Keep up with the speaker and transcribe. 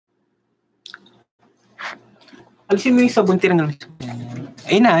Alisin mo yung sabon, tirang.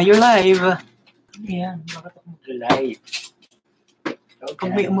 Ayun na, you're live. Ayan, bakit ako mag-live?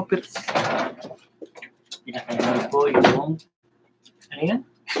 Pag may umapit. Pinakailan ko yung... Ano yun?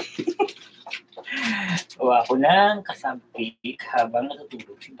 Gawa ko ng kasama cake habang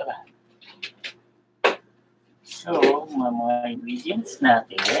natutulog si Barahan. So, mga ingredients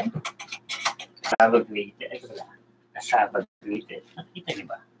natin. Cassava grated. Ay, wala. Cassava grated. Nakikita niyo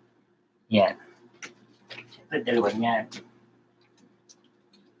ba? Yan. Siyempre, dalawa niyan.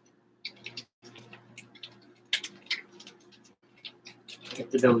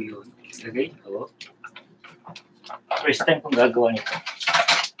 Ito daw yun. Lagay ito. First time kong gagawa nito.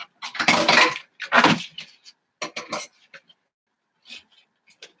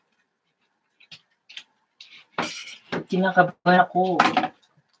 Kinakabahan ako.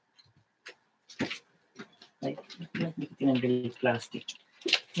 Ay, hindi ko tinanggal yung plastic.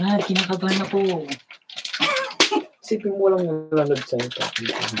 Kinakabahan ako. Sipin mo lang nalalood sa'yo.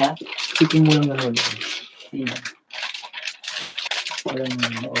 Ha? Sipin mo lang nalalood. Sino? Walang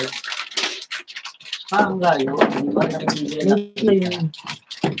nanood. Ang layo. Hindi ba nakikita na? Nakikita yun.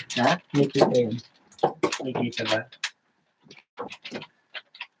 Ha? Nakikita yun. Nakikita ba?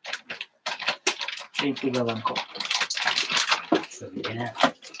 Ito yung gawan ko. So, yan na.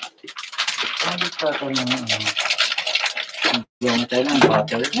 Ano pa ito ng gawan tayo ng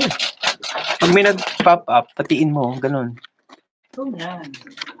bottle? Pag may nag-pop up, patiin mo. Ganun. Ito yan.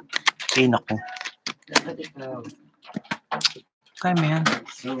 Ay, naku. Dapat ikaw. Kaya mo yan.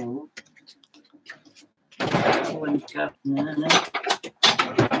 So, 1 cup na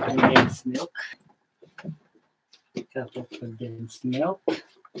condensed milk. Cup of condensed milk.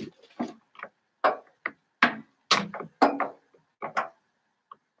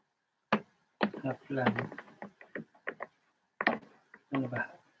 Half lang. Ano ba?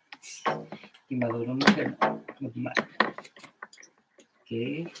 Hindi marunong mag-mat.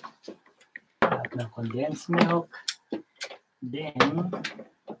 Okay. Half ng condensed milk. Then,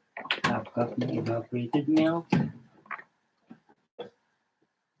 half cup ng evaporated milk.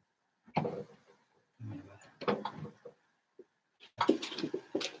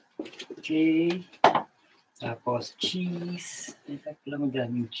 Okay. Tapos cheese. Ito lang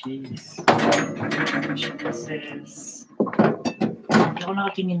daming cheese. Cheeses. Hindi ako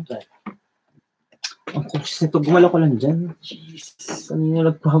nakatingin ba? Ang consist nito, gumala ko lang dyan. Cheese. Kanina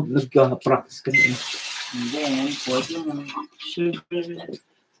nag-practice ka na. And then, pwede mo sugar.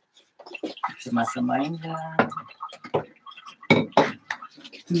 Sumasamayin lang.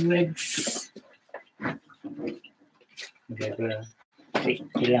 2 eggs. Magagawa. Wait,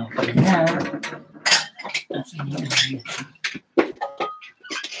 ilang pa rin na.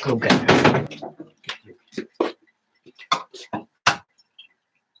 Sugar.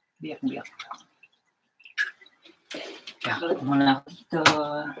 Biyak. Kakalat muna ako dito.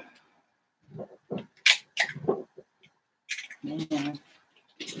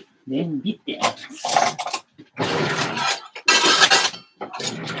 Then beat the eggs.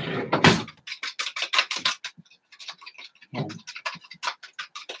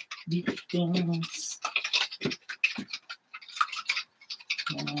 Beat things.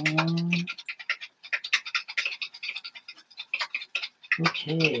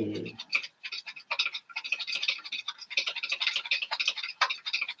 Okay.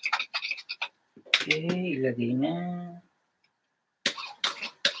 Okay, ilagay na.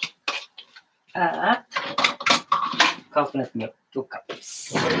 At coconut milk, 2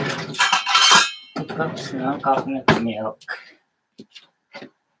 cups. 2 cups ng coconut milk.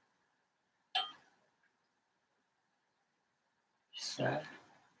 Isa.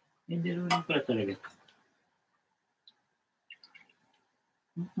 Hindi rin pala talaga.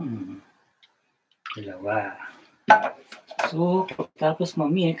 Dalawa. So, tapos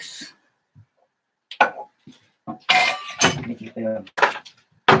ma-mix. Hindi pa yun.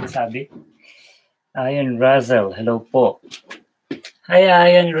 Sabi? Ayan Russell, hello po. Hi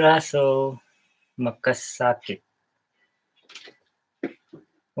Ayan Russell, makasakit.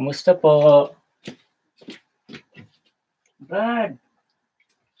 Kumusta po? Brad,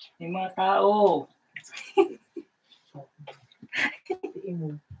 may mga tao.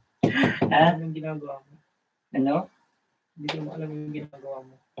 Ha? Anong ginagawa mo? Ano? Hindi ko alam yung ginagawa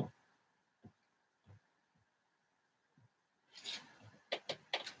mo.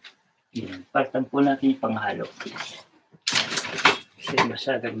 Yan. Partan po natin yung panghalo. Kasi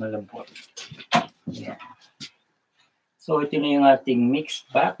masyadong malambot. Yan. So, ito na yung ating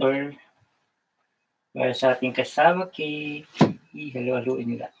mixed batter para sa ating cassava cake. Ihalo-haloin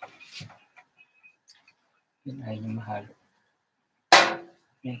nila. Yan ay yung mahalo.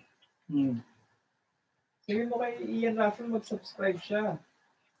 Yan. Sabi mo kay Ian Raffle mag-subscribe siya.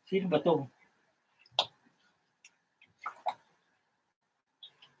 Sino ba to?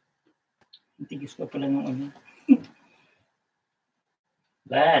 Tigis pa pala ng ano.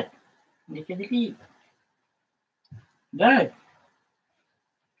 Bad. Hindi ka dili. Bad.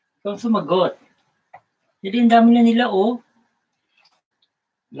 Ikaw ang sumagot. Hindi, ang dami na nila, oh.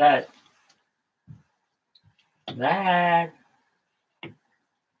 Bad. Bad.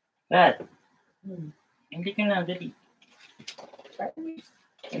 Bad. Hindi ka na, dali.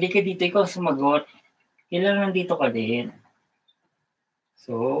 Hindi ka dito, ikaw sumagot. Kailangan nandito ka din.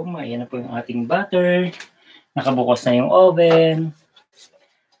 So, ayan na po yung ating butter. Nakabukas na yung oven.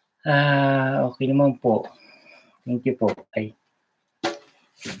 Okay naman po. Thank you po. Ay.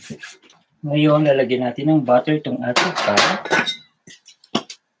 Ngayon, lalagyan natin ng butter itong ating pan.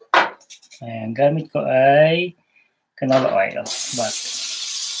 Ayan, gamit ko ay canola oil. Butter.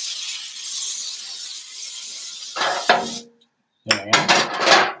 Ayan.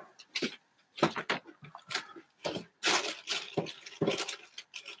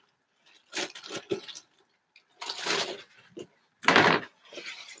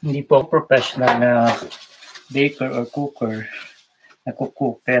 Hindi po professional na baker or cooker na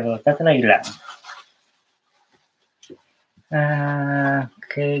cook, pero tatry lang.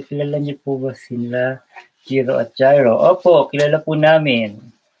 Okay, kilala niyo po ba sila Jiro at Jairo? Opo, kilala po namin.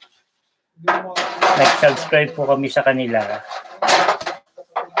 Nag-subscribe po kami sa kanila.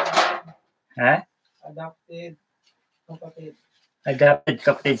 Ha? Adopted kapatid. Adopted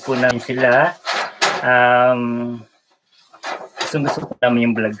kapatid po namin sila. Gusto ko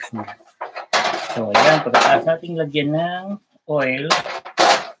namin yung vlogs nila. So, ayan. Pagkatapos natin lagyan ng oil.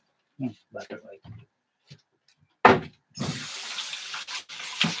 Butter oil.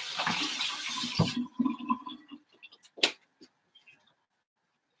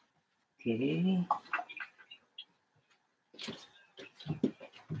 Okay.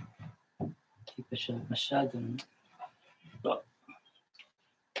 Hindi pa siya masyadong. Ito.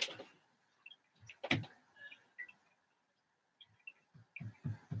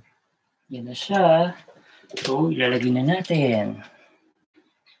 Yan na siya. So, ilalagay na natin.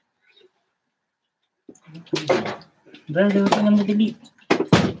 Dahil ito na madali.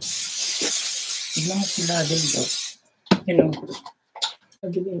 Tignan mo sila, dali daw.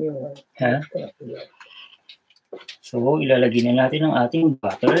 Ha? So, ilalagay na natin ang ating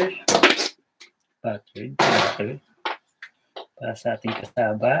butter. Butter. Para sa ating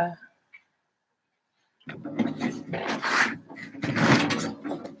cassava.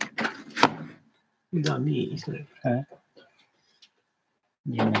 Ang dami. Ha?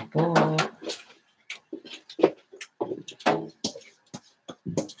 Yan na po.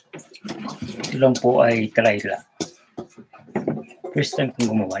 Ito lang po ay try lang. First time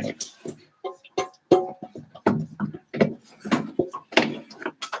kong gumawa nito.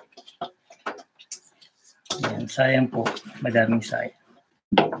 Yan, sayang po. Madaming sayang.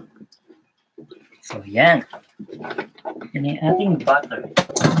 So, yan. Yan yung ating butter.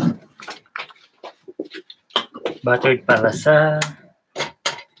 Buttered para sa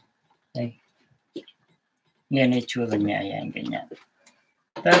yan yung tsura niya. Ayan, ganyan.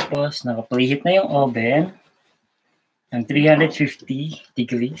 Tapos, naka-preheat na yung oven ng 350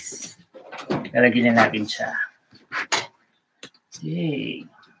 degrees. Lalagyan na natin siya. Okay.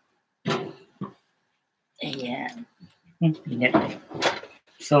 Ayan. Ingat.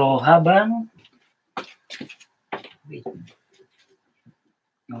 So, habang wait.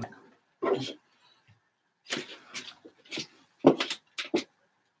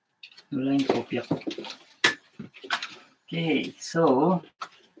 Wala yung kopya ko. Okay, so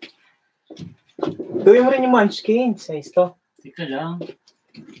Gawin mo rin yung Munchkins. Size to. teka lang.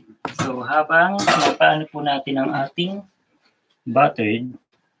 So, habang napaano po natin ang ating butter,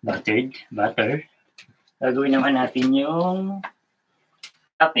 gagawin naman natin yung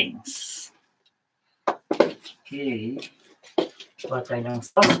toppings. Okay. Kuha tayo ng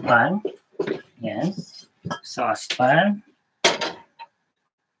saucepan. Yan. Saucepan.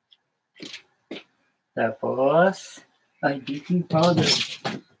 Tapos, baking powder.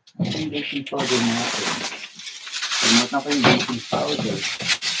 Yung baking powder natin. Tumutan ko yung baking powder.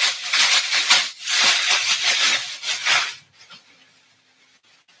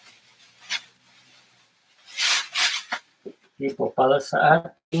 Okay po, para sa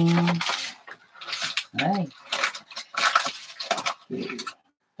ating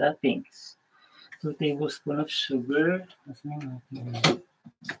toppings. 2 tablespoons of sugar.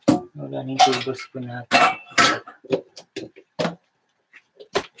 Wala na yung tablespoon natin.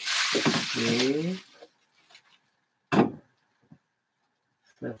 Okay.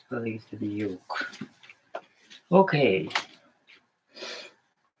 Separate the yolk. Okay.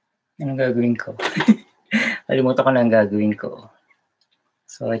 Anong gagawin ko? Kalimutan ko na ang gagawin ko.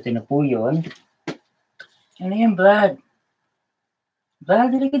 So, ito na po yun. Ano yan, Brad? Brad,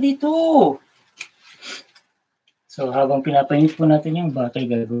 dali ka dito! So, habang pinapainit po natin yung butter,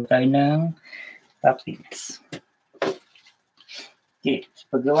 gagawin tayo ng toppings. Okay. So,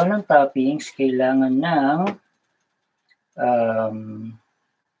 paggawa ng toppings, kailangan ng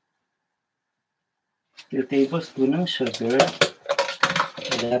 2 tablespoon ng sugar.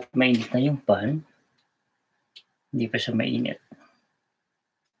 Dapat mainit na yung pan. Hindi pa siya mainit.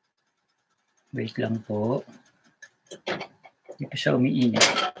 Wait lang po. Hindi pa siya umiinit.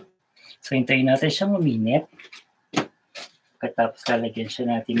 So, hintayin natin siyang uminit. Pagkatapos lalagyan siya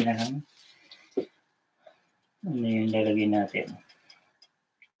natin ng ano yung lalagay natin.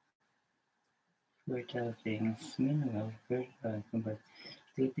 4 toppings, mineral, 2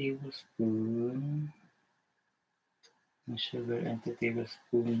 tablespoon ng sugar and 2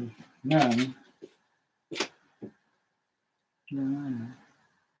 tablespoon ng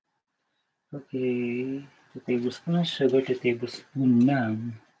okay, 2 tablespoon ng sugar, 2 tablespoon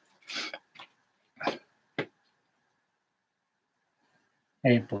ng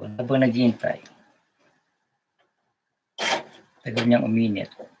ayun po, habang naghihintay. Tagal niyang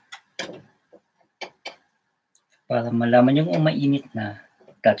uminit. Para malaman nyo kung mainit na,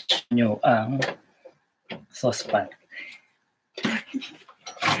 touch nyo ang saucepan.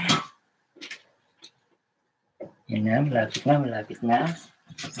 Yan na, malapit na, malapit na.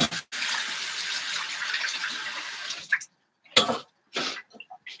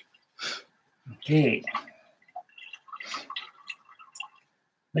 Okay.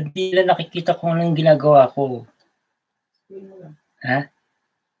 Ba't di lang nakikita kung anong ginagawa ko? Ha?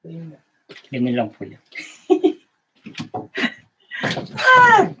 Ganun lang po yun.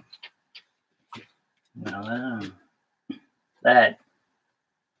 Bad.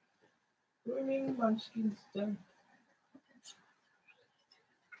 Ano yung Munchkins dyan?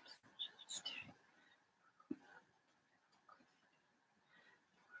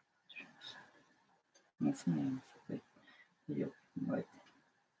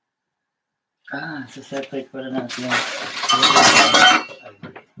 Separate pala natin yung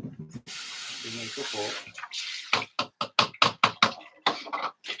tingin ko po.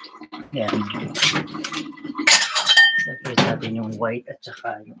 Yan. Separate natin yung white at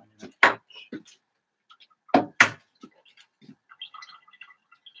saka yung ano.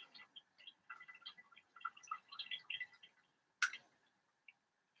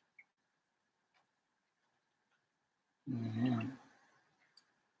 Ayan.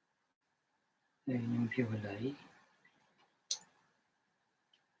 Ayan yung hiwalay.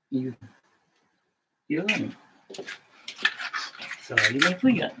 Yun. Yun. So, yun na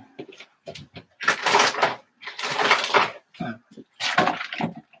po yan.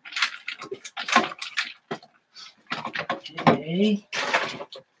 Okay.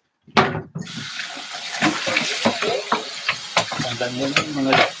 Tandaan mo na yung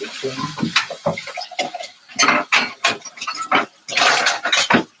mga lapit yun.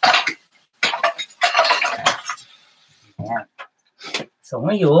 So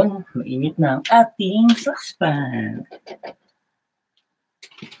ngayon, mainit na ang ating saucepan.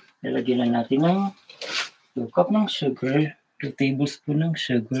 Lalagyan na natin ng 2 cup ng sugar, 2 tablespoon ng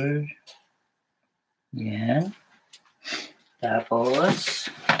sugar. Yan.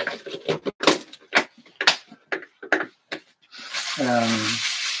 Tapos,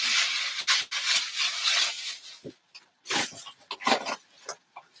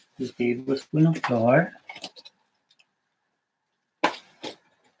 2 tablespoon ng flour.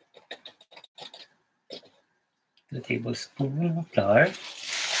 Tablespoon ng flour.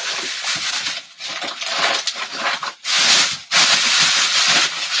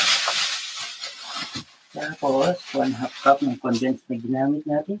 Tapos, 1/2 cup ng condensed na ginamit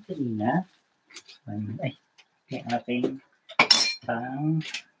natin kanina. Yung ating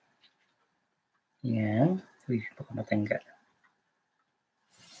yan. Uy, baka matanggal.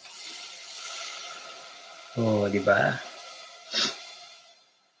 Oh, di ba?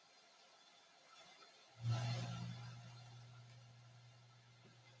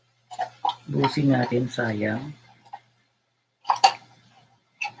 Busin natin, sayang.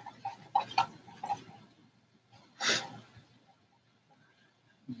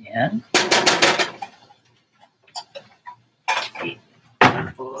 Yan. Okay.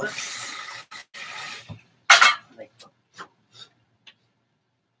 Tapos,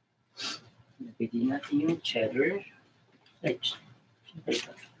 nabigyan natin yung cheddar. Right.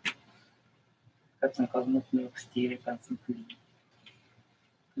 Cut ng coconut milk, stir, constant cream.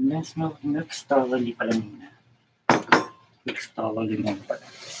 Condensed milk, thoroughly pala muna. Install din yan pala.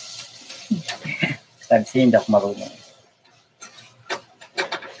 Sabi siya, hindi ako marunong.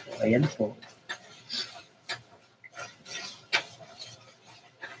 So, ayan po.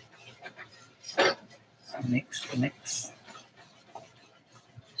 Next.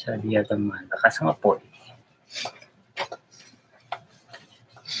 Sabi yata malakas ang apoy.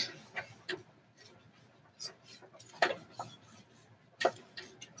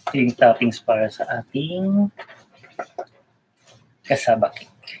 Ito yung toppings para sa ating cassava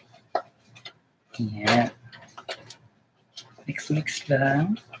cake. Yan. Mix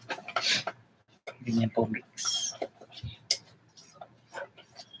lang. Ganyan po mix.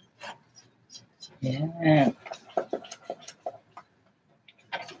 Yan. Yan.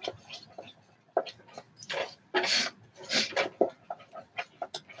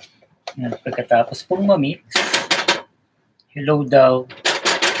 Pagkatapos pong mamix, hello daw.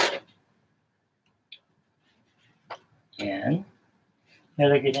 Yan.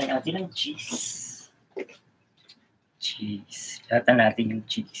 Nalagyan na natin ng cheese. Latan natin yung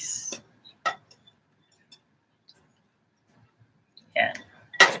cheese. Yan.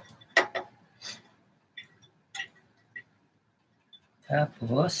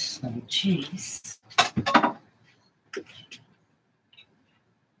 Tapos, ng cheese.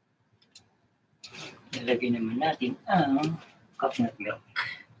 Nalagay naman natin ang coconut milk.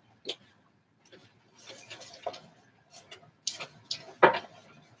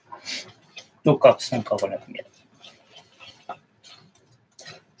 Two cups ng coconut milk.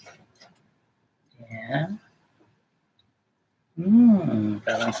 Yan.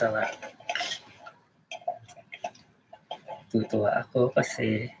 Parang sarap. Tutuwa ako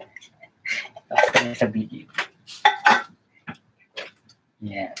kasi ako na sa video.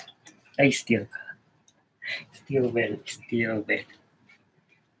 Yan. Ay, still ka. Still well.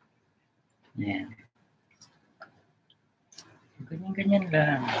 Yan. Ganyan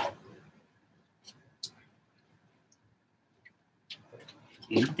lang.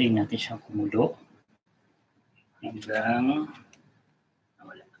 Hintayin natin siyang kumulo. Hanggang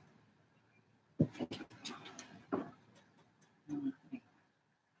wala.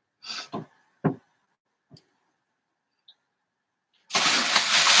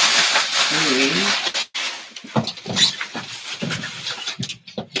 Okay.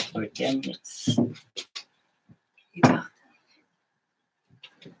 For 10 minutes. Iba.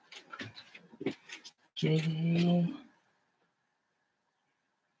 Okay.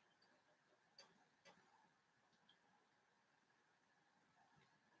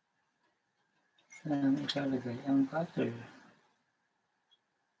 Saan ilalagay ang butter?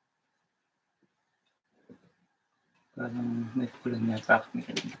 Parang may kulang yata kami.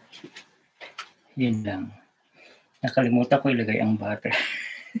 Yun lang. Nakalimutan ko ilagay ang butter.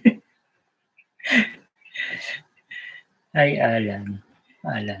 Hi, Alan.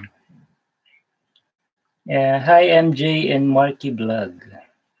 Hi, MJ and Marky Vlog.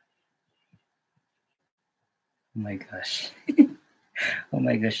 Oh my gosh. Oh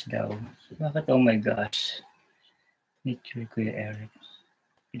my gosh daw. Bakit oh my gosh? Nature Kuya Eric.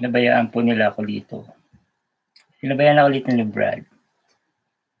 Pinabayaan po nila ako dito. Pinabayaan ako dito ni Brad.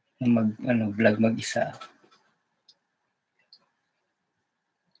 Vlog mag-isa.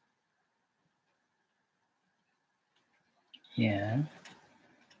 Yan.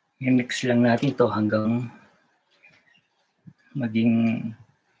 I-mix lang natin to hanggang maging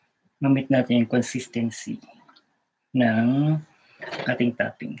mamit natin yung consistency ng ating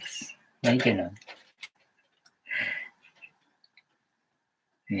toppings. Ay, gano'n.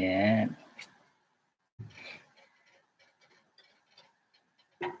 Yan.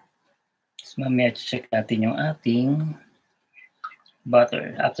 So, mamaya check natin yung ating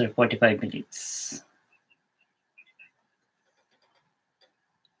butter after 45 minutes.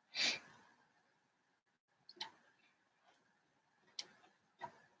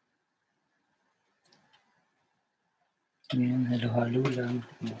 Yan, halo-halo lang.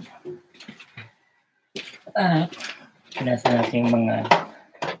 At, pinasa natin yung mga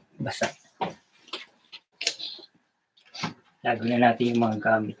basa. Lago na natin yung mga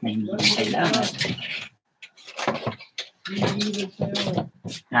gamit na hindi kailangan.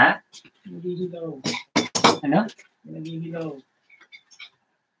 Ha? Ano?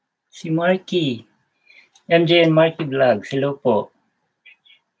 Si Marky. MJ and Marky Vlogs. Hello po.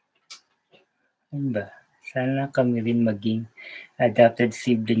 Ano ba? Sana kami rin maging adopted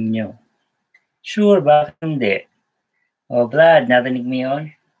sibling nyo. Sure, bakit hindi? Oh, Vlad, narinig mo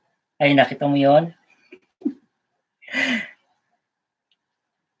yun? Ay, nakita mo yun?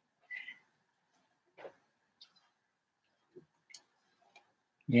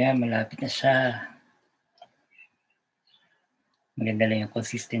 Yeah, malapit na siya. Maganda lang yung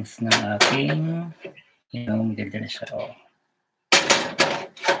consistency ng aking, maganda na siya. Oh.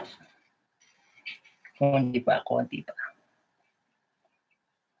 Konti pa.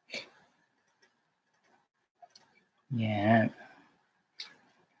 Yan.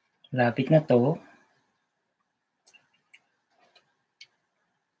 Lapit na to.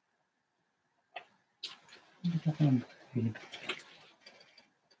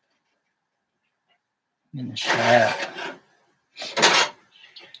 Yan na siya.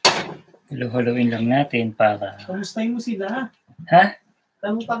 Halo-haloin lang natin para... Kamustahin mo sila? Ha?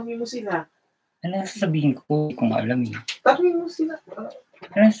 Tanong-tanongin mo sila. Ano sasabihin ko? Kung alam eh. Tanongin mo sila.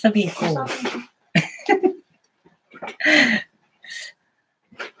 Ano sasabihin ko?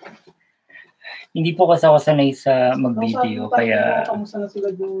 Hindi po kasi ako sanay sa mag-video, kaya... Kamusta na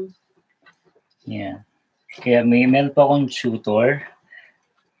sila doon? Yeah. Kaya meron po akong tutor.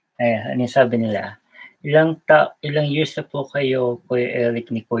 Ano yung sabi nila? Ilang years na po kayo, Kuya Eric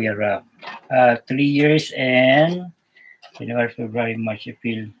ni Kuya Ram? 3 years and January, February, March,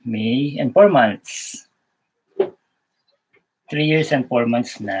 April, May, and 4 months. 3 years and 4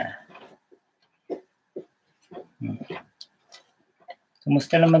 months na.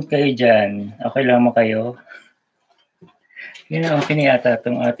 Kumusta naman kayo dyan? Okay lang mo kayo? Yun ang piniyata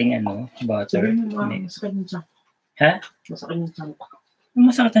itong ating butter. Sabihin mo masakit yung tiyan. Ha? Masakit yung tiyan ko.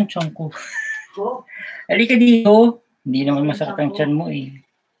 Masakit ang tiyan ko. Oo. Halika dito. Hindi naman masakit ang tiyan mo eh.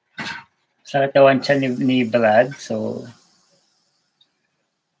 Masakit daw ang tiyan ni Brad. So,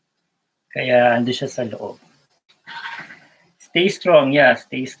 kaya ando siya sa loob. Stay strong. Yeah,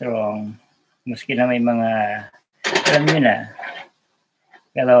 stay strong. Maski na may mga, alam nyo na.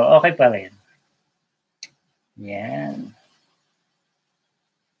 Pero okay pa rin. Yan.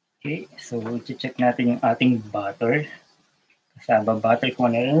 Okay, so check natin yung ating butter. Cassava butter kung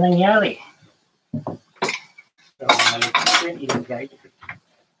ano nangyari. So, malit natin, ilagay.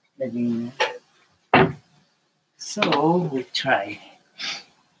 So, we'll try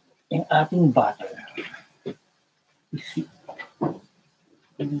yung ating butter.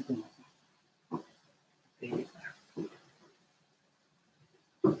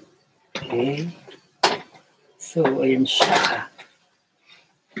 Okay. So, ayun siya.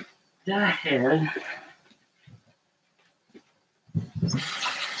 Dahil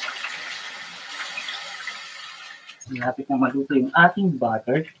malapit na maluto yung ating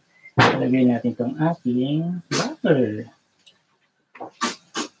butter, ilagay natin itong ating butter.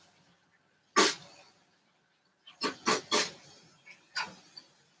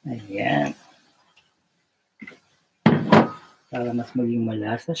 Ayan. Para mas maging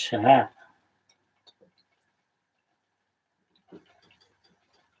malasa siya.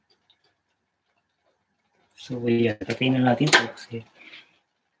 So, yeah, patayin na natin ito kasi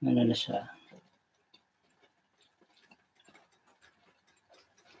ano na siya.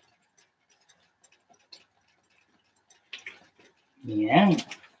 Yan.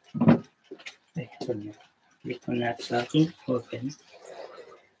 Okay, so, click mo natin sa ating oven.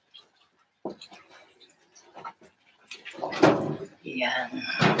 Yan.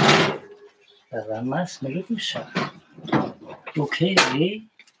 Para mas maluto siya. Okay.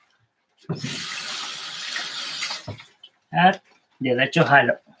 At diretso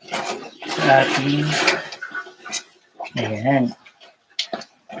halo sa ating ayan.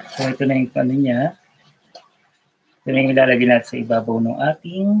 So ito na yung ano niya. Ito na yung ilalagay natin sa ibabaw ng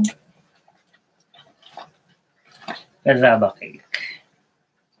ating cassava cake.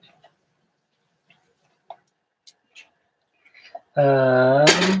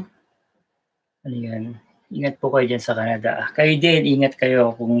 Ano yan? Ingat po kayo dyan sa Canada. Kayo din, ingat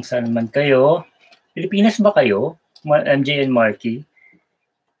kayo kung saan man kayo. Pilipinas ba kayo? MJ and Marky.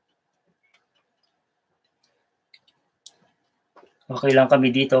 Okay lang kami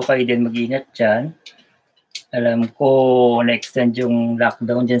dito, kayo din mag-ingat dyan. Alam ko na-extend yung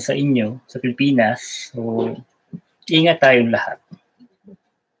lockdown dyan sa inyo, sa Pilipinas. So, ingat tayong lahat.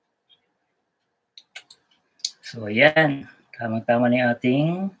 So, ayan. Tamang-tama na yung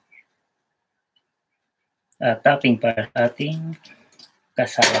ating topping para ating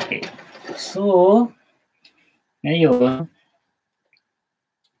cassava cake. So, ngayon,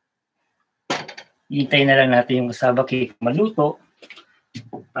 hintayin na lang natin yung cassava cake maluto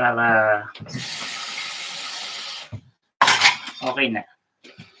para okay na.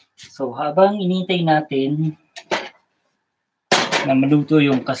 So, habang inintay natin na maluto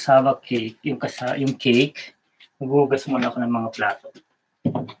yung cassava cake, yung cake, maghugas muna ako ng mga plato.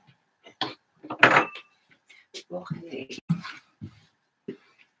 Okay.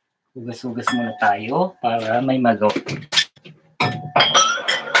 Hugas-hugas muna tayo para may magaw.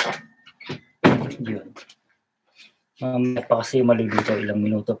 Yun. Mamaya pa kasi maluluto, ilang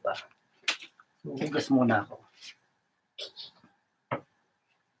minuto pa. So, hugas muna ako.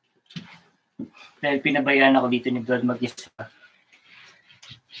 Dahil pinabayaan ako dito ni Brad mag-isa.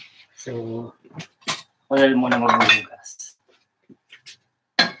 So, wala muna maghuhugas.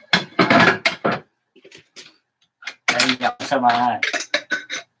 Dahil hindi ako samahan.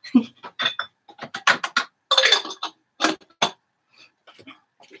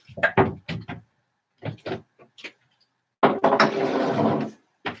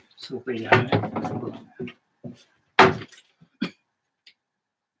 So, kailangan.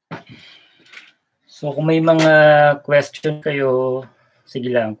 So, kung may mga question kayo, sige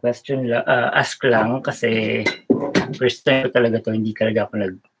lang, ask lang kasi first time ko talaga to, hindi talaga ako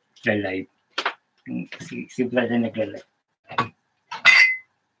nag-live. Si Vlad na nag-live.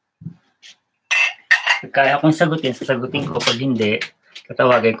 Pag kaya kong sasagutin ko. Pag hindi,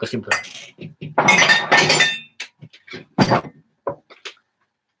 tatawagan ko si Vlad.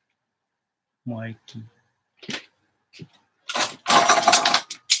 Marky.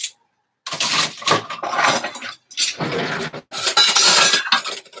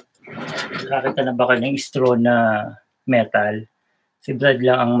 Nakakita na ba kayo ng straw na metal? Si Vlad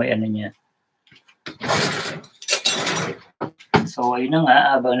lang ang may ano niya. So, ayun na nga,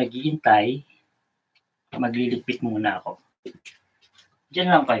 habang naghihintay, maglilipit muna ako. Diyan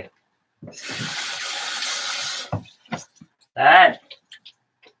lang kayo. Dad!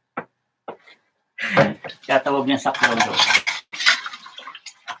 Katawag niya sa klodo.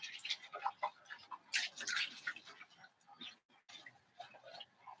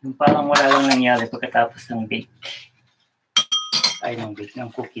 Yung parang wala lang nangyari pagkatapos ng bake. Ay, ng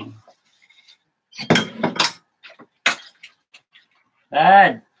cooking.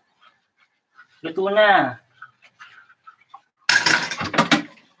 Dad! Luto na!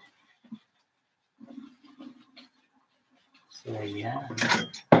 So, yan.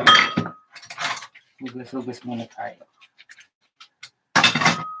 Hugas-hugas muna tayo.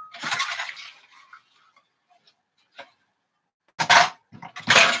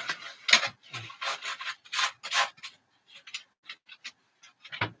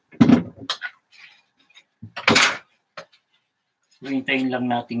 Hintayin lang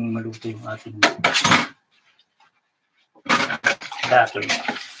natin maluto yung ating batter.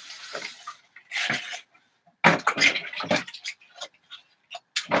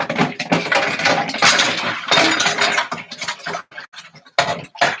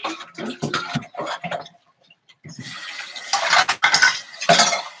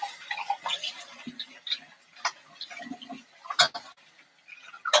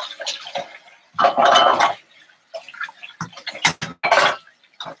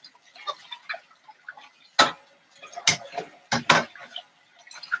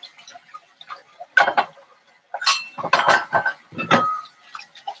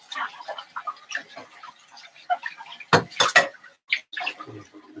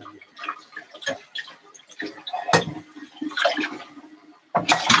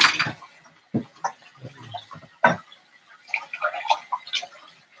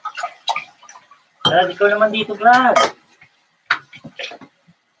 Vlad, ikaw naman dito, Vlad.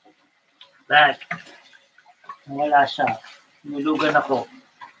 Vlad. Wala siya. Nulugan ako.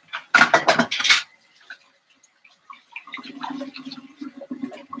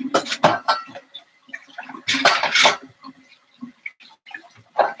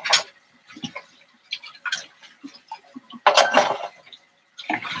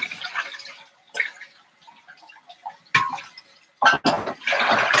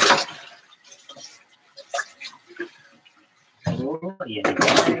 Ayan.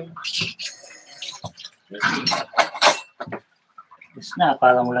 Tapos na,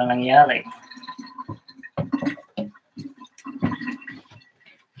 parang walang nangyari.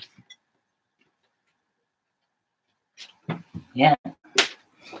 Yan.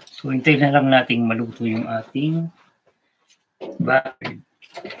 So, hintayin na lang nating maluto yung ating batter.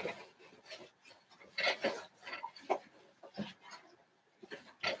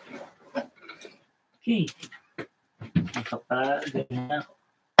 Okay. Nakapagod na ako.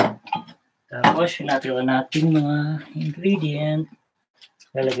 Tapos, yung natira natin mga ingredient,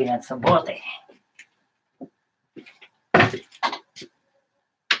 lalagyan natin sa bote.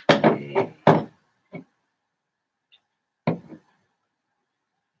 Okay.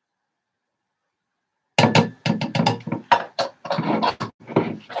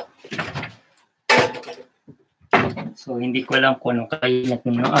 So, hindi ko alam kung anong kainat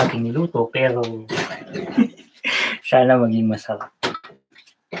ng ating niluto, pero sana maging masarap.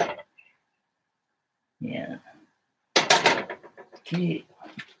 Yan. Okay.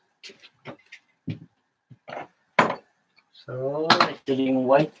 So, ito yung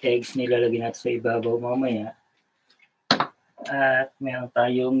white eggs nilalagay natin sa ibabaw mamaya. At meron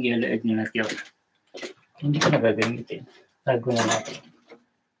tayong yellow egg na natira. Hindi ko na gagamitin. Tago na natin.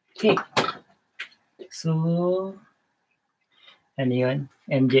 Okay. So, ano yun?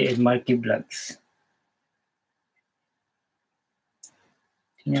 MJ and Marky Vlogs.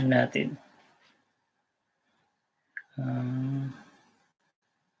 Tingnan natin.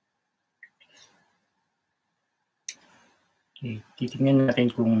 Okay, titingnan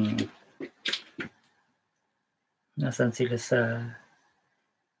natin kung nasan sila sa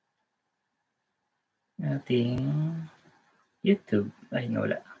ating YouTube. Ay,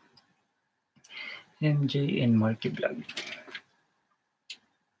 wala. MJ and Marky Vlog.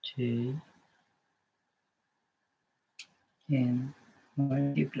 J and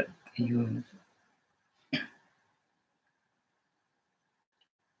Marky Vlog. Ayun.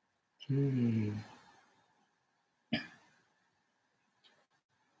 Okay.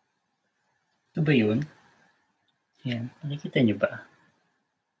 Ito ba yun? Yan. Nakikita nyo ba?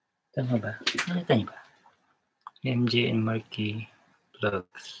 Tama ba? Nakikita nyo ba? MJ and Marky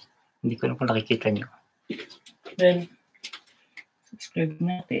Vlogs. Hindi ko alam kung nakikita nyo. Well, subscribe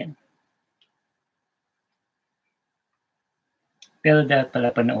natin. Pero dapat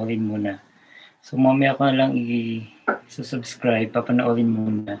pala panoorin muna. So mamaya ko na lang i-subscribe, papanoorin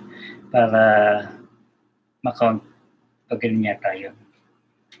muna para ma-count pag ganun yata yun.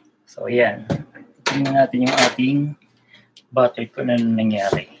 So ayan. Tingnan natin yung ating butter ko na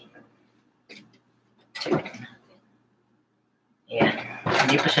nangyari. Ayan.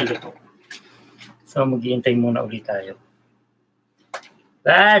 Hindi pa siya luto. So mag-iintay muna ulit tayo.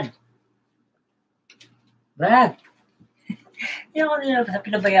 Brad! Brad! Hindi ako nila,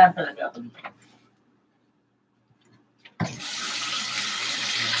 pinabayaan talaga ako dito.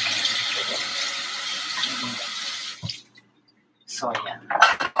 So ayan.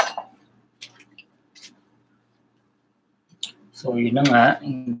 So yun na nga,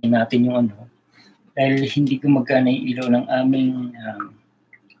 hindi natin yung ano. Dahil hindi gumagana yung ilaw ng aming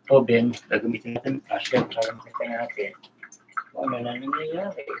oven, gagamitin natin yung flashlight para makita natin kung ano na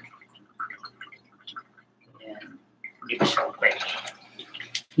nangyayari. Ayan. Hindi pa siya okay.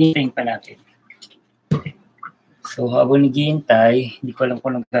 Hintayin pa natin. So habang naghihintay, hindi ko alam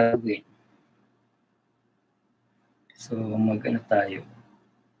kung anong gagawin. So mag-ano tayo.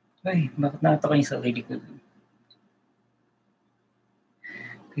 Ay, bakit nakita ko yung sarili ko doon?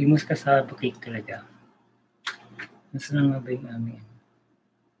 Famous Cassava cake talaga. Nasaan nga ba yung amin?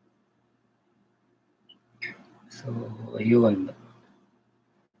 So, ayun.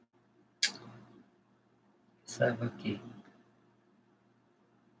 Cassava cake.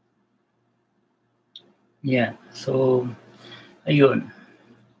 Yeah. So, ayun.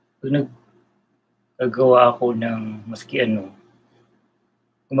 Kung nagagawa ako ng maski ano,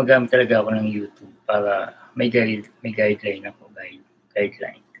 gumagamit talaga ako ng YouTube para may guideline ako.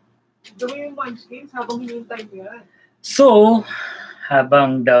 Guideline. Gawin yung Munchkins habang hinihintay ko yan. So,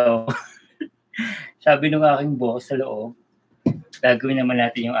 habang daw, sabi ng aking boss sa loob, gagawin naman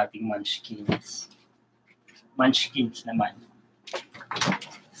natin yung ating Munchkins. Munchkins naman.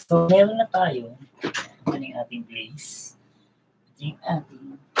 So, meron na tayo. Ano yung ating glaze?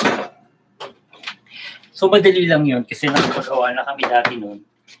 So, madali lang yun kasi nakapagawa na kami dati nun.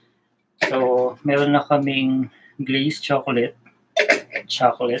 So, meron na kaming glazed chocolate.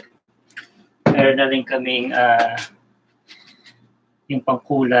 Meron na rin kaming yung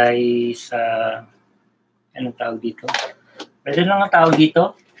pangkulay sa anong tawag dito? Pwede lang ang tawag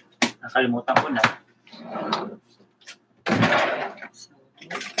dito? Nakalimutan ko na.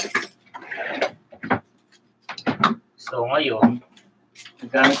 So ngayon,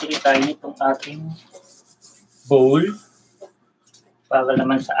 nagamit ulit tayo nitong ating bowl para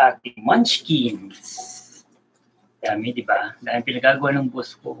naman sa ating Munchkins. Dami, di ba? Dahil pinagagawa ng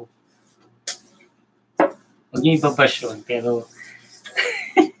boss ko. Huwag niyo ibabash yun, pero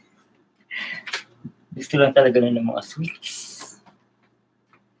gusto lang talaga ng mga sweets.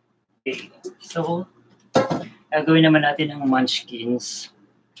 Okay. So, gagawin naman natin ang Munchkins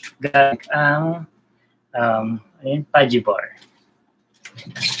gamit ang Fudgy bar.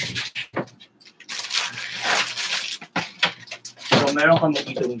 So, meron kami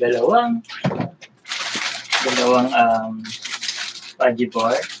dito dalawang Fudgy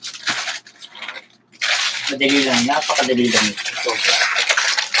bar. Madali lang, napakadali lang ito. So,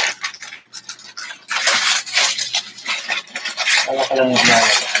 wala ka lang yung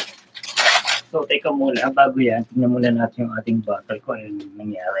lalagay. So, teka muna, bago yan, tingnan muna natin yung ating butter kung ano yung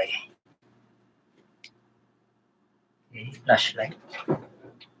nangyari. Okay, flashlight.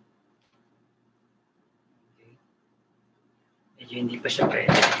 Okay. medyo hindi pa siya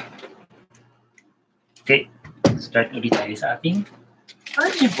pwede. Okay, start ulit tayo sa ating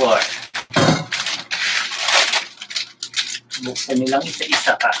candy bar. Buksan nilang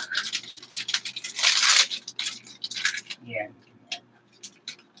isa-isa ka. Yan.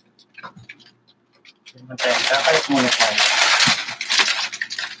 Yan tayo. Kakalit muna tayo.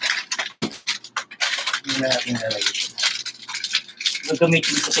 Hindi na natin lalagay siya.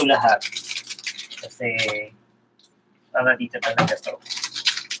 Gagamitin ko ito lahat. Kasi para dito talaga ito.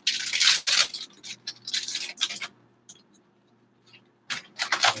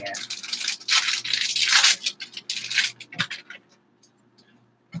 Ayan.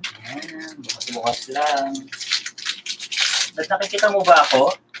 Ayan. Bukas-bukas lang. Ba't nakikita mo ba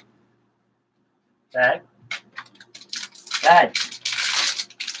ako? Dad? Dad?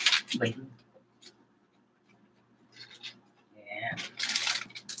 Ba yun? Ayan.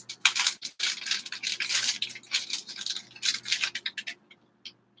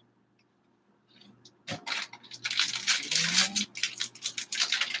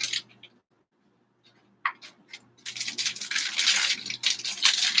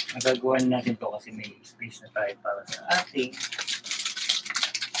 Magagawa natin to kasi may space na tayo para sa ating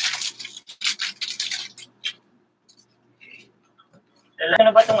lalaki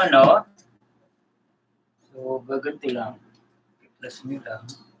na ba itong ano? So, gaganto lang. I-plus nyo lang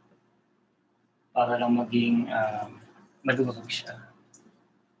para lang maging madurog siya.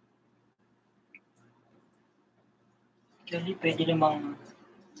 Actually, pwede namang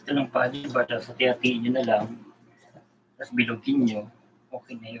ito lang pa, diba? Tapos hati-hatiin nyo na lang. Tapos bilogin nyo.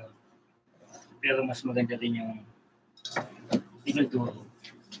 Okay na yun. Pero mas maganda rin yung dinuduro.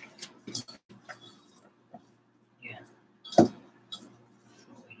 Yan.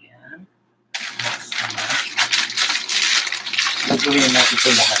 So, yan. Gagawin natin ito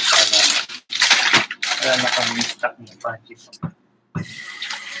lahat para nakamistock ng pancake.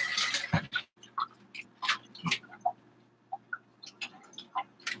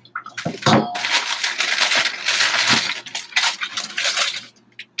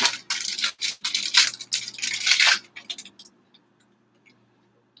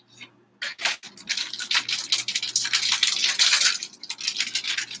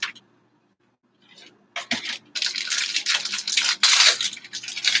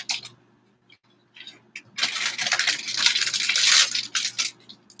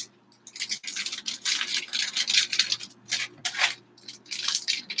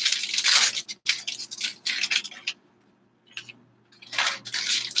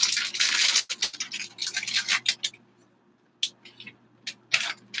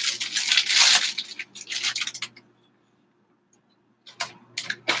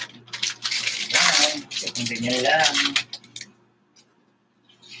 Ganyan lang.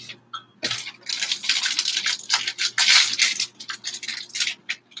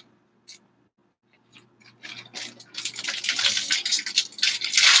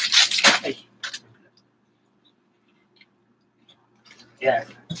 Ay.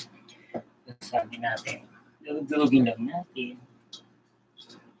 Yan. Sabi natin. Durugin lang natin.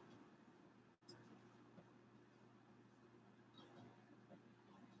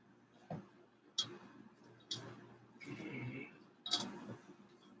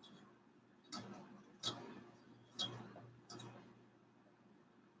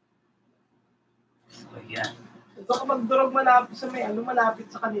 Yan. Ito ka magdurog malapit sa malapit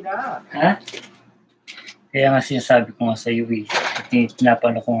sa kanila. Ha? Kaya nga sinasabi ko nga sa iyo eh.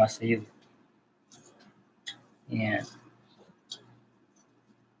 Tinapano ko nga sa iyo. Yan.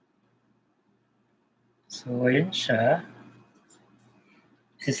 So, ayan siya.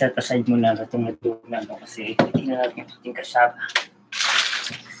 Set aside muna na itong natulog na kasi hindi na natin ating cassava.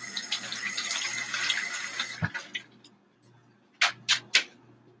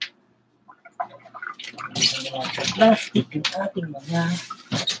 Sa plastic yung ating mga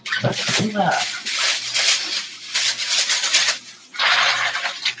basura.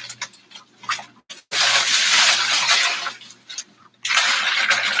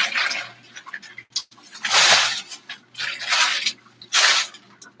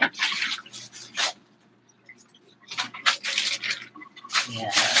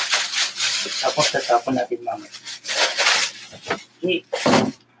 Yan. Tapos tatapon natin mamaya. Okay.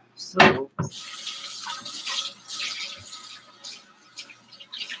 So,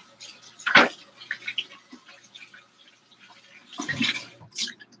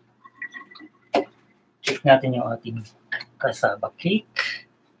 check natin yung ating cassava cake.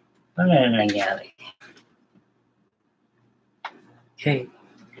 Ano na nangyari? Okay.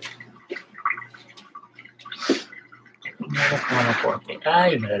 Meron ko na po.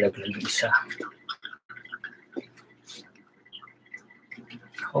 Ay, malalaglag yung isa.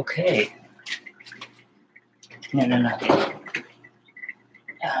 Okay. Tingnan na natin.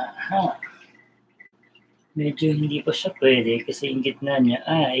 Aha. Medyo hindi pa siya pwede kasi yung gitna niya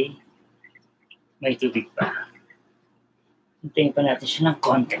ay may tubig pa. Hintayin pa natin siya ng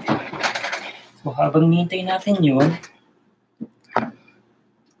konti. So habang hintayin natin yun,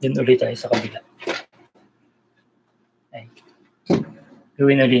 dun ulit tayo sa kabila. Ay.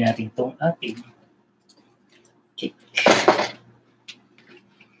 Gawin ulit natin itong ating cake.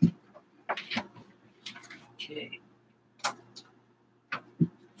 Okay.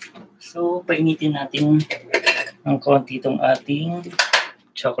 So, painitin natin ng konti itong ating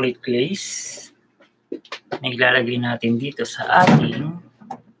chocolate glaze na ilalagay natin dito sa ating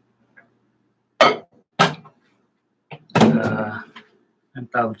ang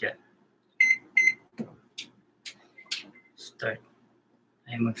tawag dyan. Start.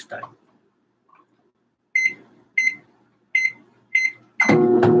 Ay mag-start.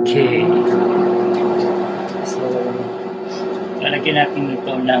 Okay. So, lalagyan natin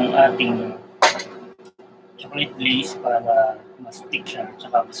ito ng ating chocolate glaze para mas stick siya at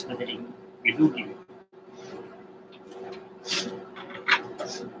saka mas madaling bilugin.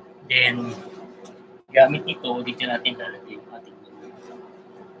 Then, gamit ito, dito natin lalagay yung ating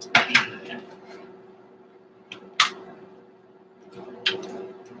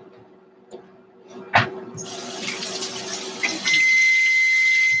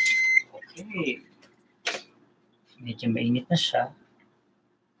okay. Medyo mainit na siya.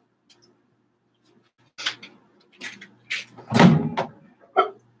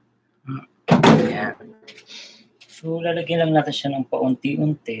 Ayan. So, lalagyan lang natin siya ng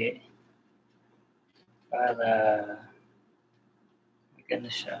paunti-unti para maganda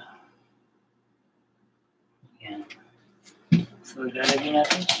siya. Ayan. So, lalagyan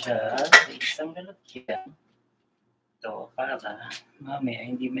natin siya sa isang lalagyan. Ito, para mamaya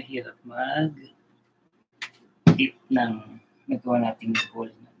hindi mahirap mag-dip ng nagawa nating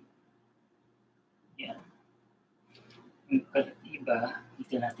bowl. Ayan. Yung iba,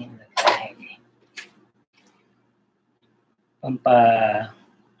 dito natin ilagay. Ang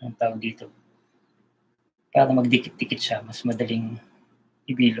tawag dito. Para magdikit-dikit siya, mas madaling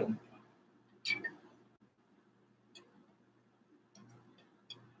ibilog.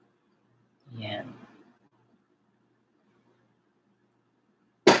 Yan.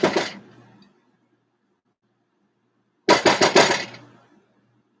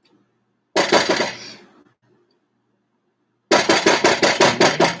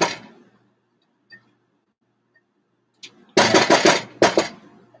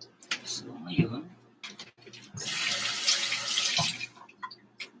 So, ngayon,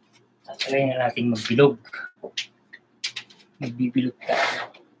 tatry na natin magbilog. Magbibilog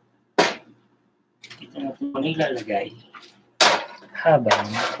tayo. Dito natin kung ilalagay habang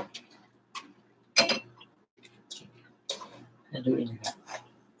haluin na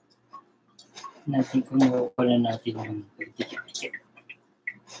natin kung mawala natin yung pagdikit-dikit.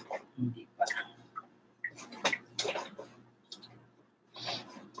 Hindi pa.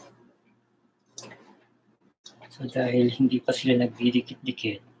 So dahil hindi pa sila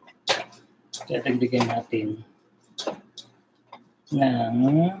nagdidikit-dikit, dadagdagan natin ng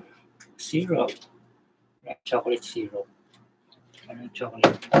syrup, chocolate syrup,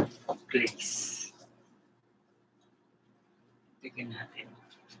 chocolate glaze. Dagdagan natin.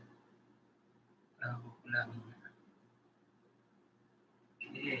 Kulangin na.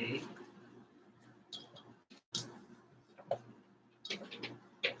 Okay.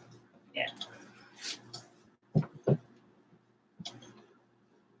 Yan.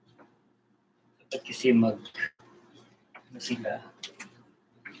 Dapat kasi sila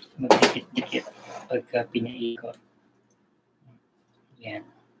magdikit-dikit pagka pinaikot. Yan.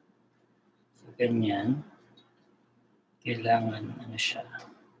 So, ganyan. Kailangan siya.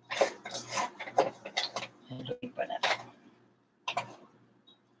 Haluin pa natin.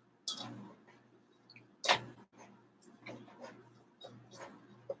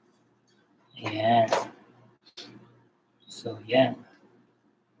 Ayan. So, yan.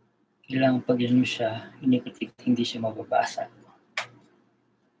 Kailangan pag yun mo siya, inikot-ikot, hindi siya mababasa.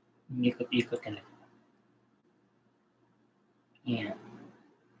 Inikot-ikot talaga. Ayan.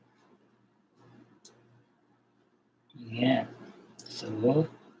 Ayan. So,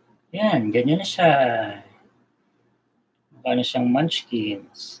 yan. Ganyan na siya. Mukha na siyang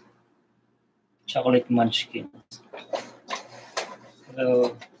Munchkins. Chocolate Munchkins.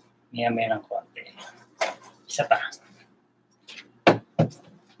 So, maya-maya ng konti. Isa pa.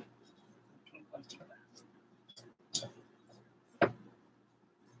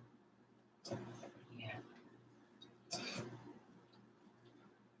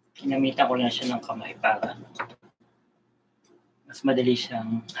 Ginamitan ko lang siya ng kamay para mas madali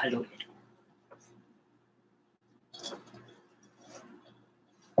siyang haluin.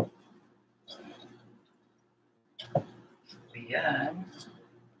 Ayan.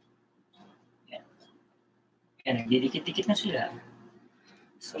 Ayan. Ayan, nagdidikit-dikit na sila.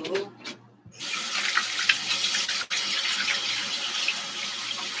 So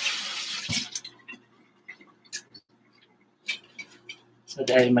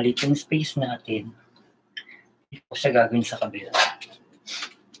dahil maliit yung space natin, hindi ko siya gagawin sa kabila.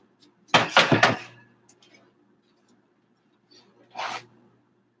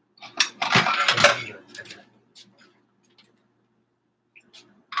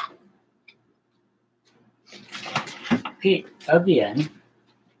 Okay, bago yan,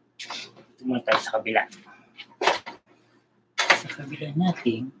 ito muna tayo sa kabila. Sa kabila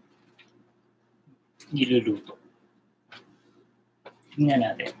natin, niluluto. Tingnan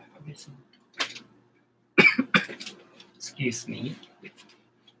natin. Excuse me.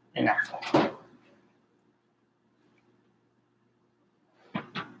 Yan na.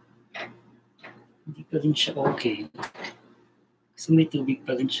 Hindi pa rin siya okay. Kasi may tubig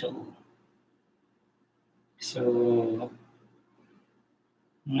pa rin siya. So,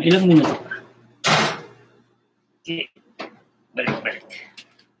 ilang minuto pa. Okay. Balik.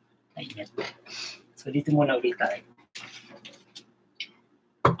 Ayan. So, dito muna ulit tayo.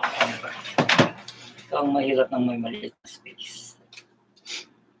 Ano ba? Ito ang mahirap ng may maliit na space.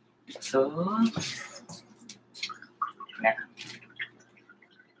 So, na.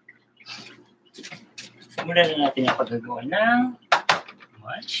 Simulan na natin yung paggagawa ng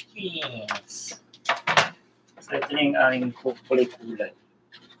Munchkins. So, ito na yung aking kulay-kulay.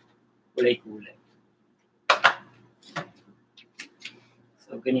 Kulay-kulay.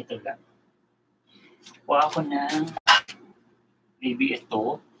 So, ganito lang. Kuha ako ng maybe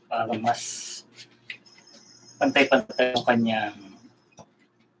ito para mas pantay-pantay yung kanyang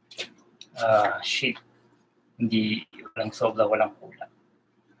shape. Hindi walang sobra, walang kulang.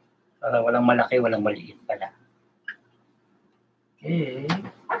 Para walang malaki, walang maliit pala. Okay.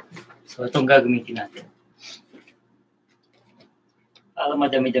 So, itong gagamitin natin. Para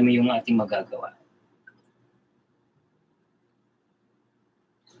madami-dami yung ating magagawa.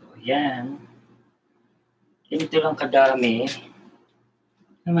 So, yan. Ganito lang kadami.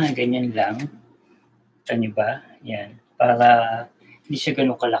 Naman, ganyan lang. Kita niyo ba? Yan. Para hindi siya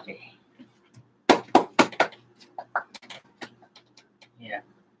ganun kalaki. Yan.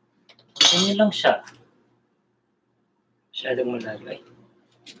 Ganyan lang siya. Masyadong malayo. Ay.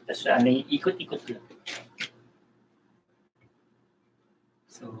 Tapos ikot-ikot lang.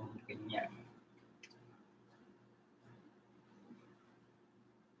 So, ganyan.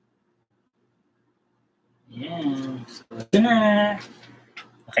 Yan. So, ito na.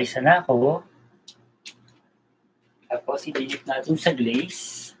 Nakaisa na ako. Tapos, i-delete natin sa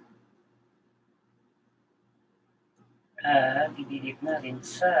glaze. At i-delete natin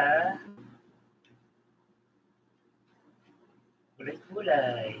sa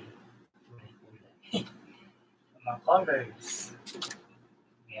kulay-kulay. Mga colors.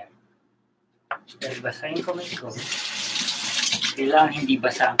 Yan. Dahil basa yung kamay ko, kailangan hindi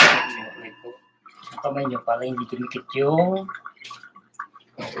basa ang kamay ko. Ang kamay nyo para hindi dumikit yung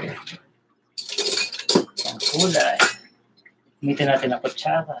kulay. Gamitin natin ang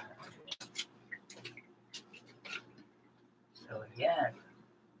kutsara. So, yan.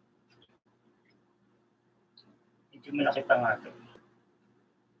 Medyo malaki pa nga ito.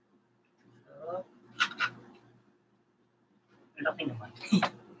 So, malaki naman.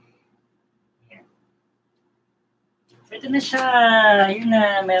 Yan. So, ito na siya. Yun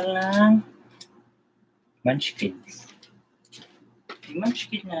na, meron ng Munchkins. Yung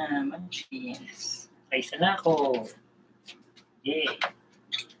Munchkin na, Munchkins. Kaisa na ako. Yay.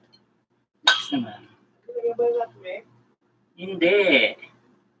 Next naman. Hindi.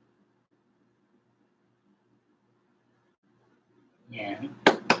 Yan.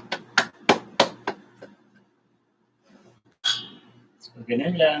 So,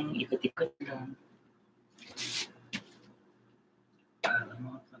 ganun lang. Ikot-ikot lang. Para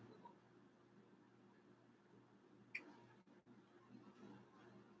makapag-o.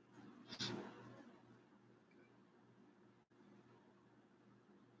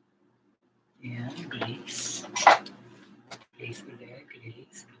 Yan, glaze. Glaze ulit,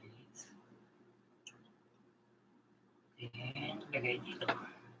 glaze. Then, lagay dito.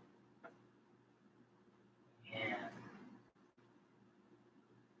 Yan.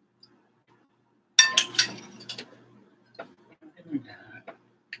 Ganun lang.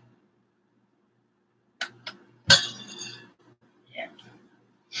 Yan.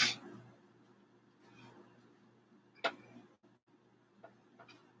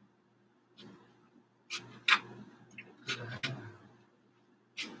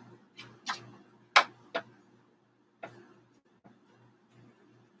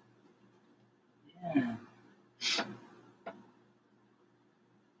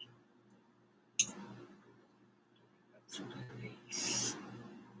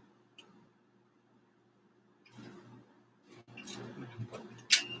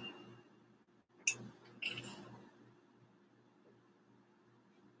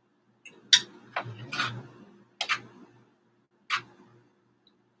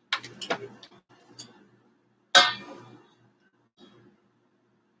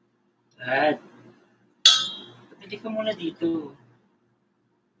 At, patili ka muna dito.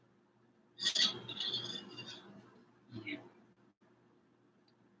 Yan.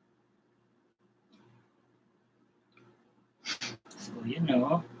 So, yun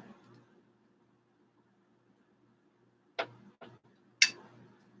o.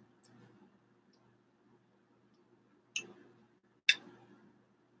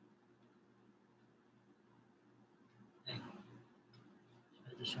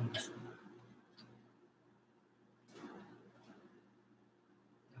 Ito siyang basa.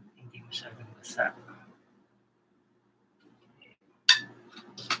 Hindi masyadong basa.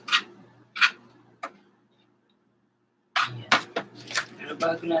 Ayan. Pero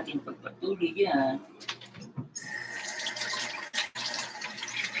bago natin pagpatuloy yan,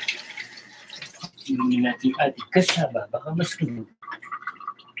 tingnan natin ating cassava. Baka mas kinuha.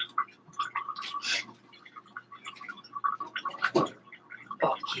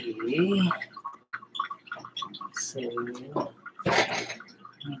 Okay. So,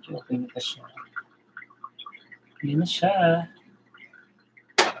 medyo okay na pa siya. Yun na siya.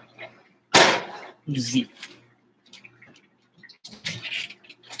 Zip.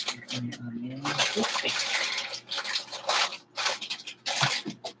 Ito na aming toothpick.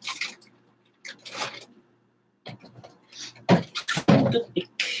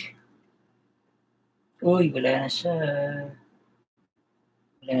 Toothpick. Uy, wala na siya.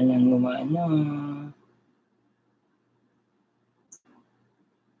 Wala nang umaano.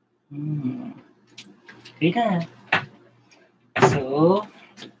 Okay na. So,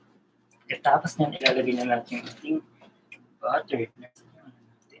 tapos na ilalagay na natin yung ating butternut.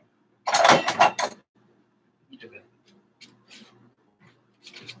 Ito ba?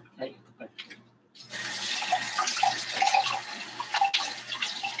 Ay, ito ba?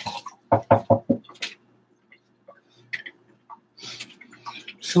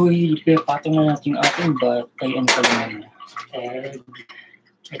 So, ipapatong na natin yung ating ano pa naman. Egg.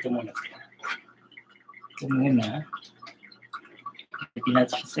 Ito muna. Ito muna. Ipin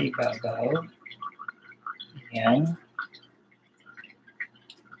natin siya sa ibabaw. Ayan.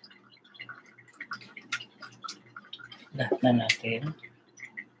 Lahat na natin.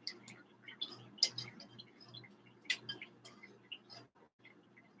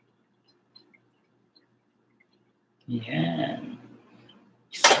 Ayan.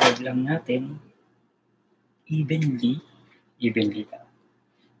 Spread lang natin. Evenly lang.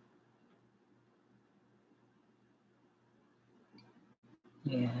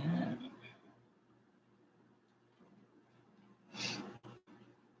 Ayan.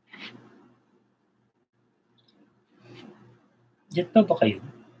 Diyan pa ba kayo?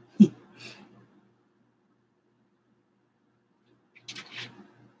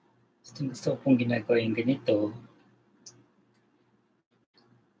 Gusto ko pong ginagawa yung ganito.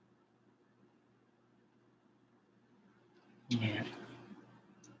 Ayan.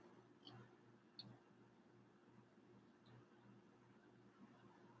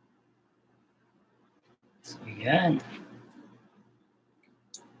 So, yan.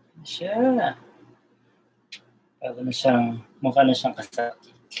 Siya. Mukha na siyang cassava.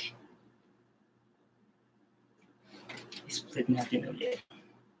 Split natin ulit.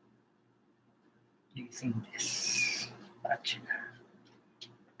 Using this spatula.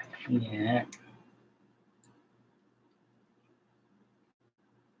 Yan.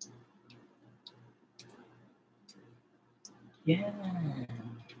 Yan.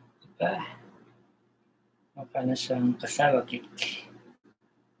 Diba? Mukha na siyang cassava cake.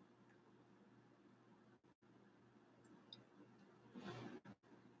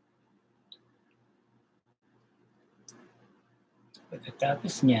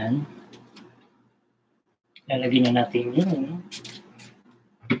 Pagkatapos niyan, lalagyan na natin yung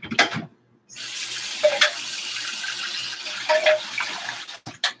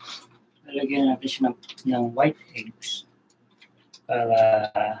lalagyan natin siya ng white eggs para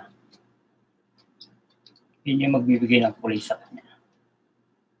yun yung magbibigay ng kulay sa kanya.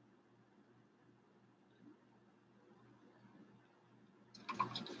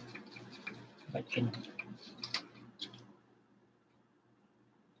 Ba't ganun?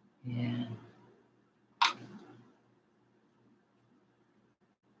 Yan.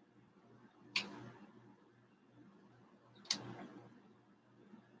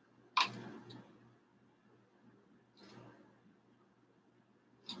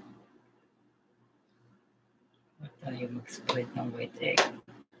 Ba't tayo mag-spread ng white egg?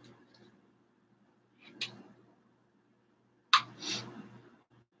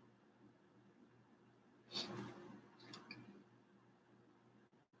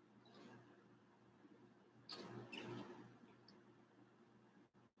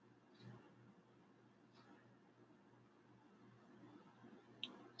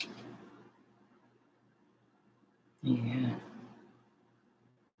 Yan.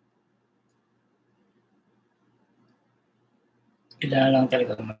 Kailangan lang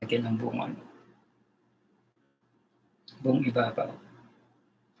talaga magyan ng buong buong ibabaw.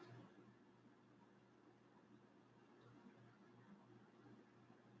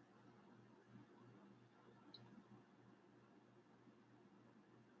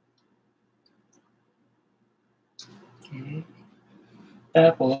 Okay.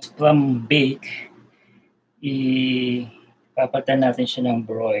 Tapos, from bake, ipapalitan natin siya ng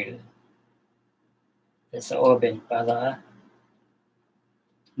broil sa oven para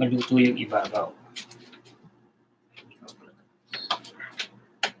maluto yung ibabaw.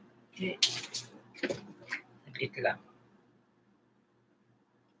 Okay. Saglit lang.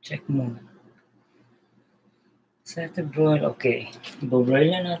 Check muna. Set the broil. Okay.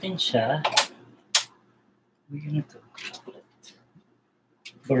 Ibobroil na natin siya. Ano to?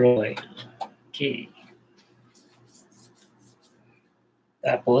 Broil. Okay.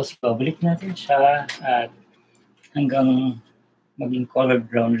 Tapos, babalik natin siya at hanggang maging color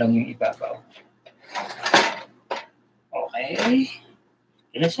brown lang yung ibabaw. Okay.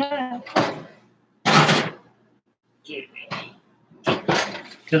 Ito siya. Okay.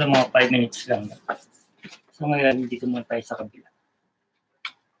 Ito na mga 5 minutes lang. So ngayon, dito muna tayo sa kabila.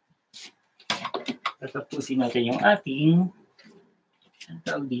 Tatapusin natin yung ating ang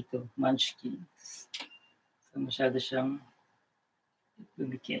tawag dito, Munchkins. So masyado siyang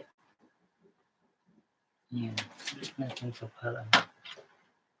lumikit. Yan. Sulit natin ito para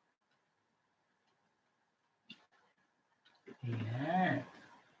yan.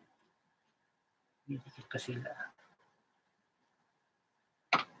 Dikit pa sila.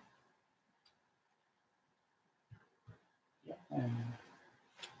 Yan.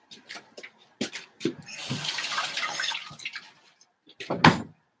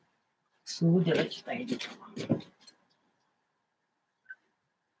 So, diretso tayo dito.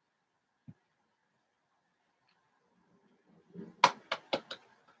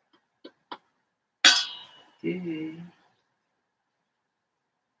 Okay.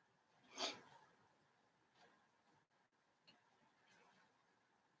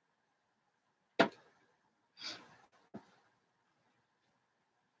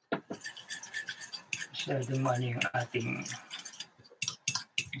 Masyado mali yung ating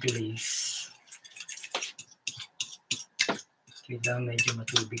glaze. Kailangan medyo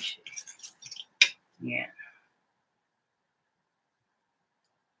matubig siya. Yan.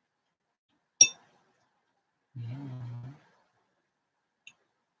 Yan.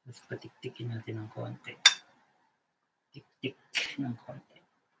 Tapos patiktikin natin ng konti. Tik-tik ng konti.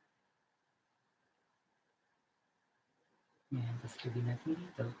 Yan. Tapos lagyan natin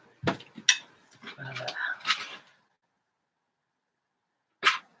dito. Para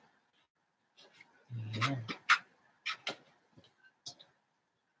yan.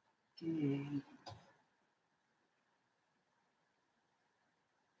 Okay.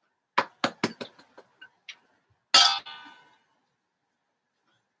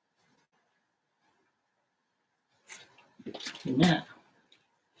 Yun na.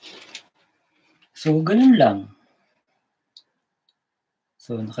 So, ganun lang.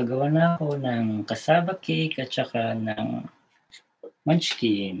 So, nakagawa na ako ng cassava cake at saka ng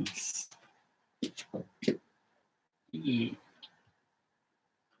munchkins.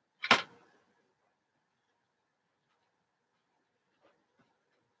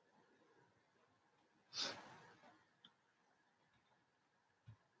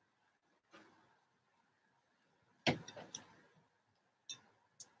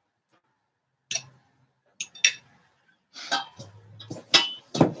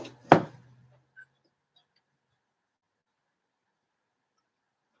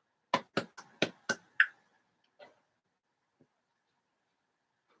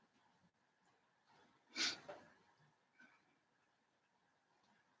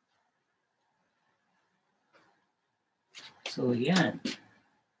 So, yan.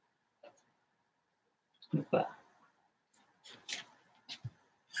 Ano pa?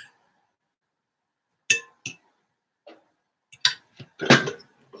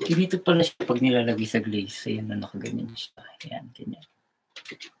 Ganito pala siya pag nilalagay sa glaze. Ayan na, nakaganyan siya. Ayan, ganyan.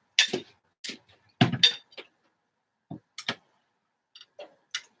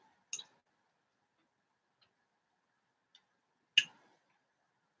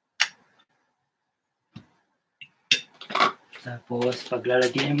 Tapos, pag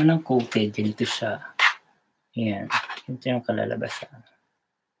lalagyan naman ng coated, ganito siya. Ayan. Ganito yung kalalabasan.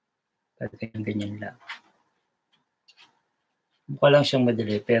 Ganyan lang. Mukha lang siyang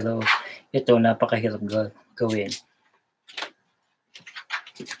madali, pero ito, napakahirap gawin.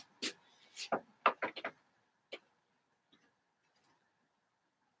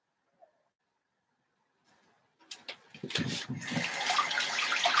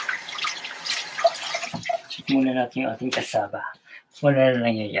 Check muna natin yung ating cassava. Wala na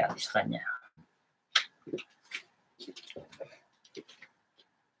nangyayari sa kanya.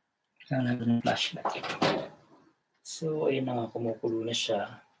 Kailangan natin ng flashlight. So, ayun na nga, kumukulo na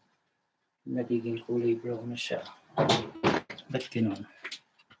siya. Nagiging kulay brown na siya. Ba't ganun?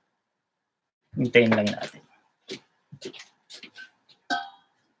 Hintayin lang natin.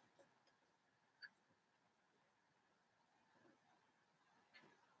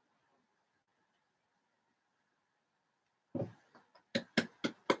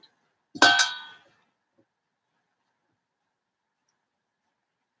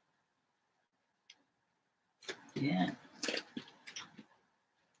 Yan.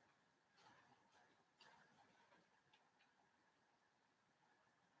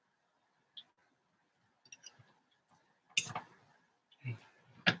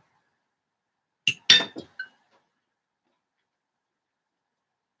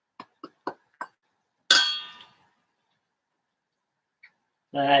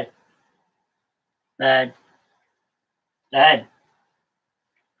 Lad.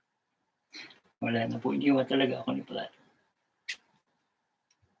 Wala na po, iniwan talaga ako ni Brad.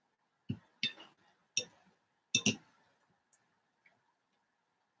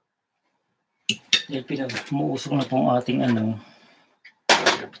 Dahil umuusok na po ang ating ano.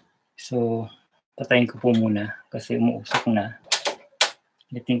 So, patayin ko po muna kasi umuusok na.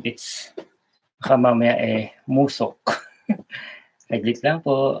 I think it's baka mamaya musok. Saglit lang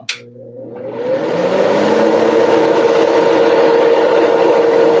po.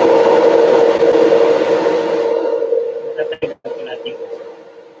 Tatayin po natin.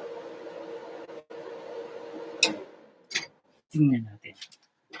 Tingnan natin.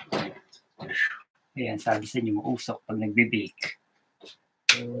 Ayan, sabi sa inyo, mausok pag nagbe-bake.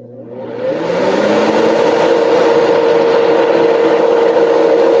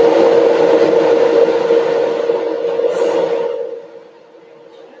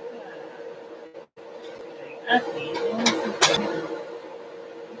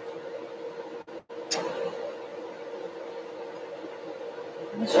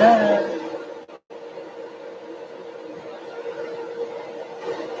 Ano siya?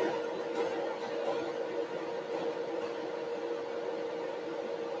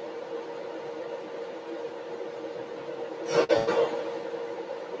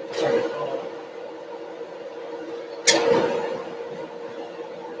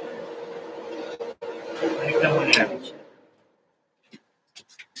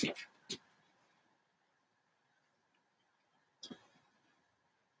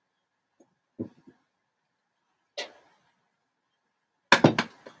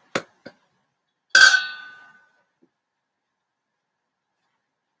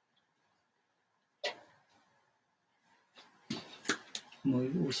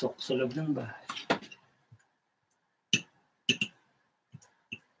 May usok sa loob ng bahay.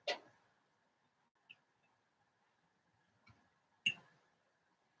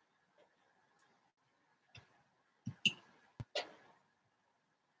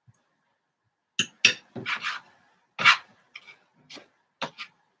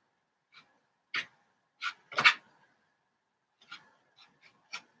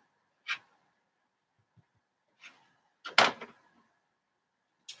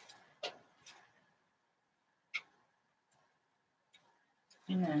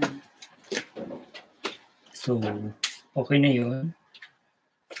 Yan. So, okay na yun.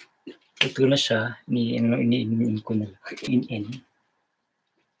 Ito na siya. Iniin ko na lang. In.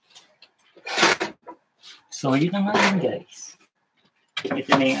 So, yun na nga yun, guys.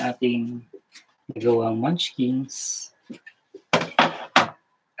 Ito na yung ating nagawang Munchkins.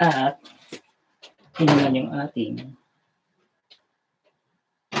 At, yun naman yung ating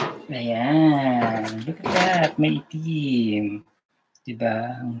ayan. Look at that. May itim.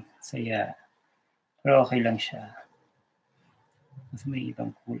 Diba? Ang saya. Pero okay lang siya. Mas may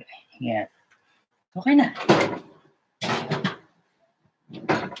ibang kulay. Yan. Okay na.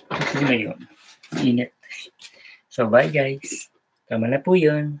 Ito na yun. Init. So, bye guys. Tama na po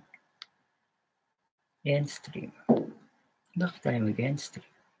yun. End stream. Bakit tayo mag-end stream?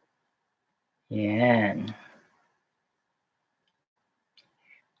 Yan.